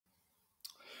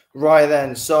Right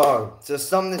then, so to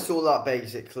sum this all up,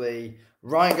 basically,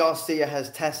 Ryan Garcia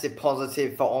has tested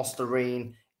positive for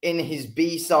Ostarine in his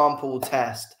B sample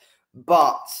test,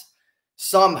 but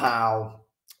somehow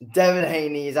Devin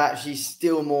Haney is actually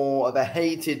still more of a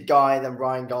hated guy than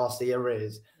Ryan Garcia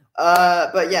is.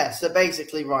 But yeah, so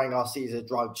basically, Ryan Garcia is a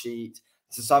drug cheat.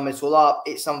 To sum this all up,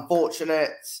 it's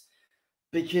unfortunate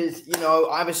because,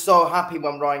 I was so happy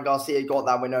when Ryan Garcia got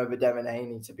that win over Devin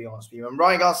Haney, to be honest with you. And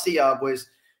Ryan Garcia was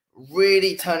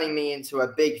really turning me into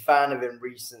a big fan of him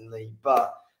recently.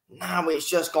 But now it's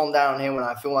just gone downhill, and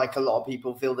I feel like a lot of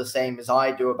people feel the same as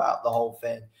I do about the whole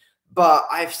thing. But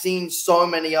I've seen so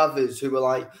many others who were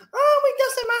like, oh, it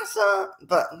doesn't matter.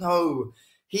 But no,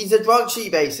 he's a drug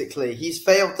cheat, basically. He's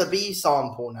failed the B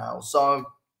sample now. So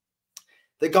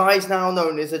the guy's now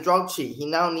known as a drug cheat. He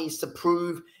now needs to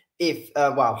prove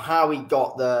how he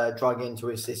got the drug into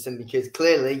his system, because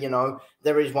clearly,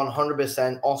 there is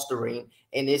 100% Ostarine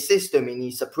in his system. He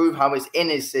needs to prove how it's in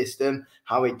his system,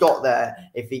 how it got there.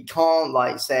 If he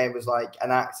can't, say it was like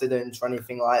an accident or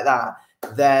anything like that,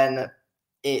 then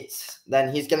he's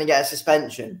going to get a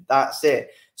suspension. That's it.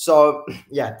 So,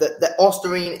 yeah, the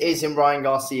Ostarine is in Ryan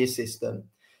Garcia's system.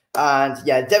 And,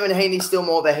 yeah, Devin Haney's still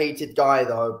more of a hated guy,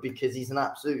 though, because he's an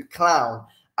absolute clown.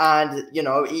 And,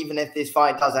 even if this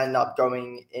fight does end up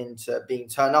going into being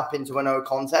turned up into a no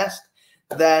contest,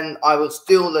 then I will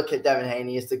still look at Devin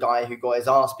Haney as the guy who got his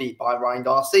ass beat by Ryan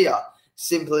Garcia.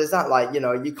 Simple as that.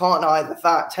 You can't hide the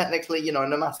fact, technically, no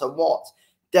matter what,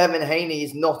 Devin Haney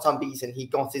is not unbeaten. He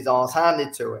got his ass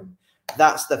handed to him.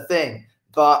 That's the thing.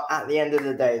 But at the end of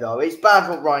the day, though, it's bad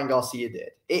what Ryan Garcia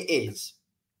did. It is.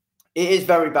 It is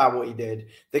very bad what he did.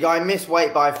 The guy missed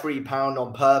weight by 3 pounds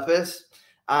on purpose,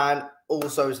 and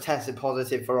also is tested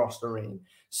positive for Ostarine.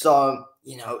 So,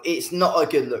 it's not a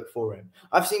good look for him.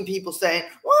 I've seen people saying,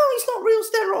 well, it's not real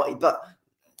steroid, but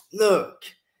look,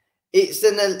 it's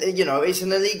an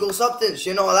illegal substance.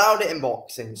 You're not allowed it in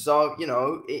boxing. So,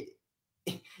 it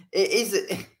is,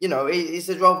 it's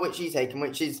a drug which he's taken,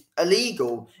 which is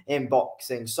illegal in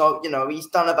boxing. So, he's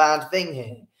done a bad thing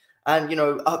here. And,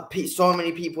 so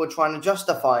many people are trying to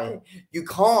justify it. You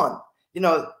can't,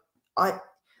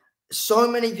 so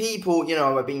many people,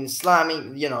 have been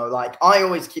slamming, I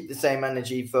always keep the same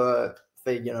energy for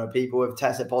people who have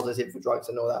tested positive for drugs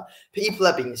and all that. People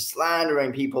have been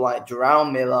slandering people like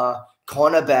Jarrell Miller,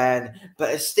 Conor Benn,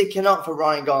 but are sticking up for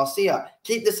Ryan Garcia.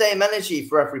 Keep the same energy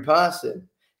for every person.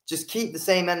 Just keep the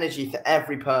same energy for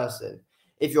every person.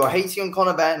 If you're hating on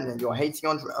Conor Benn and you're hating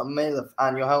on Miller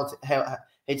and you're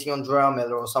hating on Jarrell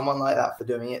Miller or someone like that for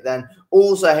doing it, then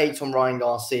also hate on Ryan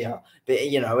Garcia. But,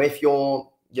 if you're,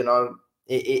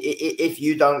 if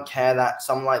you don't care that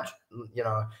someone like,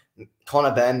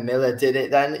 Conor Benn, Miller did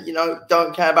it, then,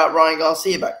 don't care about Ryan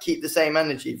Garcia, but keep the same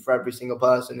energy for every single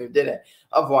person who did it.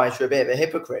 Otherwise, you're a bit of a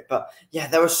hypocrite. But, yeah,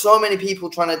 there are so many people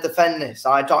trying to defend this.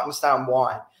 I don't understand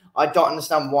why. I don't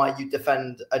understand why you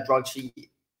defend a drug cheat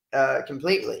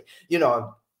completely.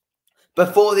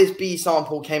 Before this B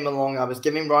sample came along, I was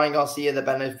giving Ryan Garcia the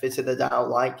benefit of the doubt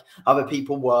like other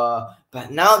people were.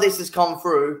 But now this has come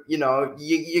through,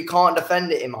 you can't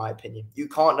defend it, in my opinion. You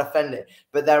can't defend it.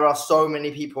 But there are so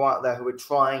many people out there who are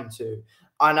trying to.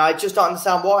 And I just don't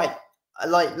understand why.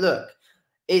 Look,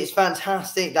 it's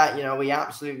fantastic that, we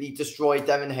absolutely destroyed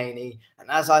Devin Haney.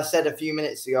 And as I said a few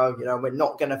minutes ago, we're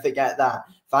not going to forget that.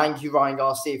 Thank you, Ryan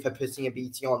Garcia, for putting a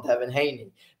beating on Devin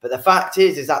Haney. But the fact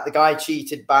is that the guy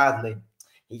cheated badly.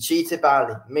 He cheated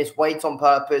badly, missed weight on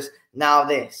purpose. Now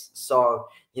this. So,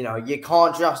 you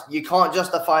can't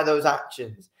justify those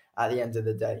actions at the end of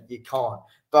the day. You can't.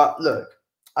 But look,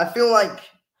 I feel like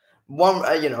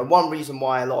one reason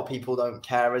why a lot of people don't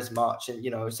care as much,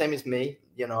 and same as me,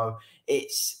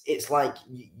 it's like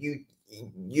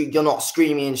you're not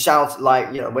screaming and shouting,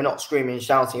 we're not screaming and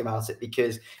shouting about it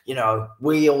because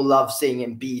we all love seeing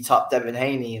him beat up Devin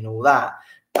Haney and all that.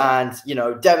 And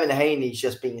Devin Haney's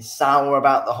just being sour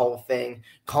about the whole thing,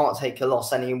 can't take a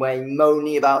loss anyway,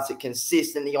 moaning about it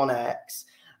consistently on X,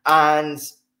 and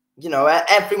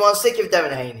everyone's sick of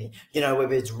Devin Haney,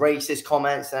 with his racist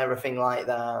comments and everything like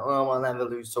that. Oh, I'll never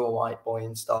lose to a white boy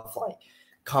and stuff.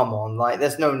 Come on,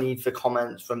 there's no need for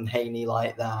comments from Haney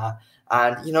like that.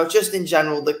 And, just in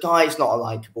general, the guy's not a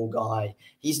likable guy.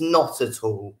 He's not at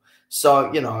all. So,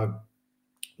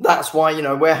 that's why,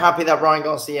 we're happy that Ryan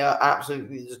Garcia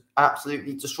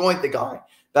absolutely destroyed the guy.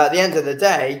 But at the end of the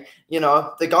day,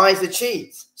 the guy's a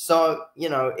cheat. So,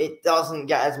 it doesn't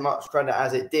get as much credit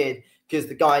as it did because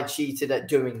the guy cheated at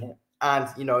doing it. And,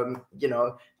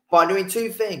 by doing two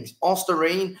things,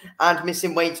 Ostarine and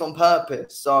missing weight on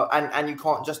purpose. So, and you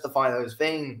can't justify those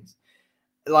things.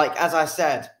 As I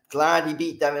said, glad he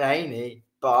beat Devin Haney,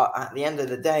 But at the end of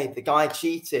the day, the guy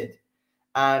cheated.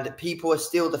 And people are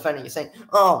still defending it, saying,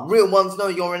 oh, real ones know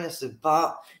you're innocent.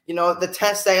 But, you know, the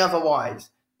tests say otherwise.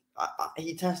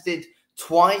 He tested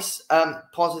twice,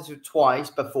 positive twice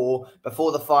before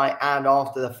the fight and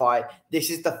after the fight. This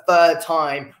is the third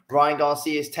time Ryan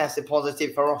Garcia has tested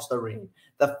positive for Ostarine.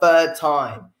 The third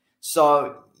time.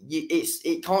 So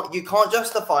you can't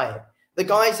justify it. The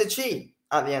guy's a cheat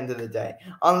at the end of the day.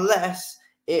 Unless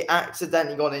it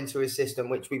accidentally got into his system,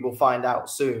 which we will find out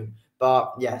soon.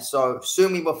 But yeah, so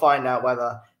soon we will find out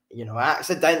whether, you know,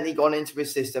 accidentally gone into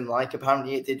his system, like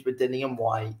apparently it did with Dillian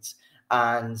White.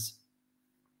 And,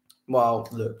 well,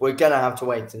 look, we're going to have to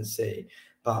wait and see.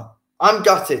 But I'm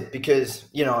gutted because,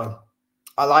 you know,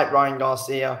 I like Ryan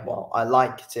Garcia. Well, I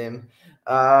liked him.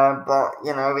 But,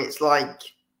 you know, it's like,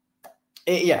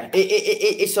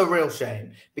 it's a real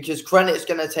shame because credit's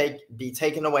going to be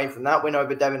taken away from that win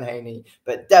over Devin Haney.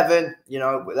 But Devin, you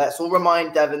know, let's all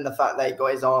remind Devin the fact that he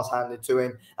got his ass handed to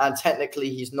him, and technically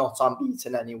he's not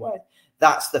unbeaten anyway.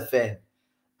 That's the thing.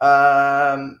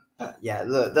 Yeah,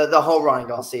 look, the whole Ryan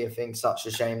Garcia thing, such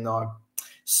a shame though.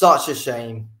 Such a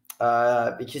shame.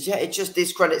 Because yeah, it just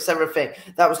discredits everything.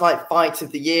 That was like fight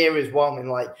of the year as well.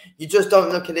 And like, you just don't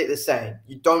look at it the same.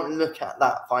 You don't look at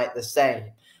that fight the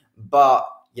same. But,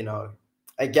 you know,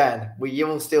 again, we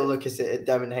will still look at it at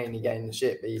Devin Haney getting the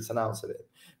shit beaten out of it.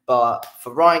 But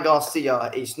for Ryan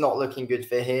Garcia, it's not looking good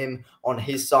for him on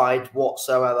his side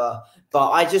whatsoever.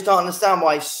 But I just don't understand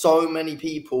why so many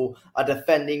people are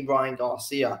defending Ryan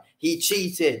Garcia. He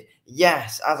cheated.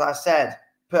 Yes, as I said,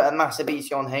 put a massive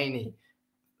easy on Haney.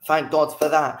 Thank God for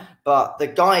that. But the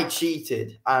guy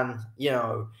cheated, and, you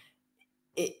know,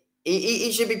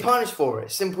 he should be punished for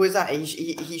it. Simple as that.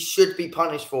 He should be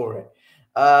punished for it.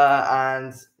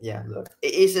 And yeah, look,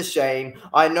 it is a shame.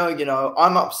 I know, you know,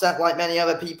 I'm upset like many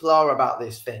other people are about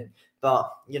this thing.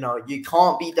 But, you know, you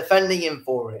can't be defending him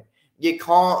for it. You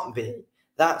can't be.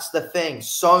 That's the thing.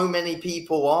 So many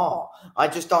people are. I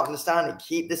just don't understand it.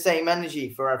 Keep the same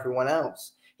energy for everyone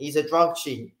else. He's a drug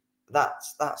cheat.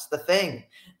 That's the thing.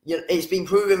 You know, it's been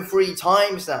proven 3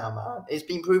 times now, man. It's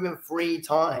been proven 3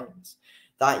 times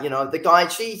that, you know, the guy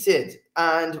cheated.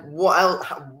 And what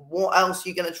else are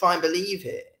you going to try and believe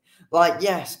here? Like,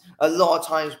 yes, a lot of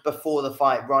times before the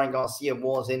fight, Ryan Garcia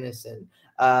was innocent.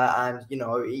 And, you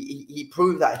know, he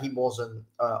proved that he wasn't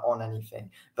on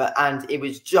anything. And it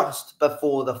was just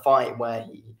before the fight where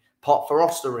he popped for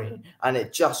Ostarine. And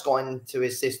it just got into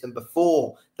his system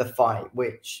before the fight,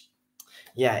 which,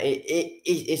 yeah,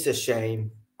 it's a shame.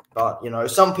 But, you know,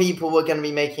 some people were going to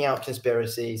be making out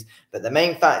conspiracies. But the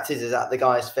main fact is that the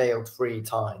guy's failed 3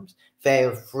 times.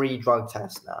 Failed 3 drug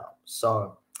tests now.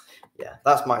 So, yeah,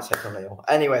 that's my take on it all.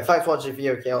 Anyway, thanks for watching the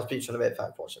video. Okay, I'll speak to you in a bit.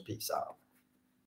 Thanks for watching. Peace out.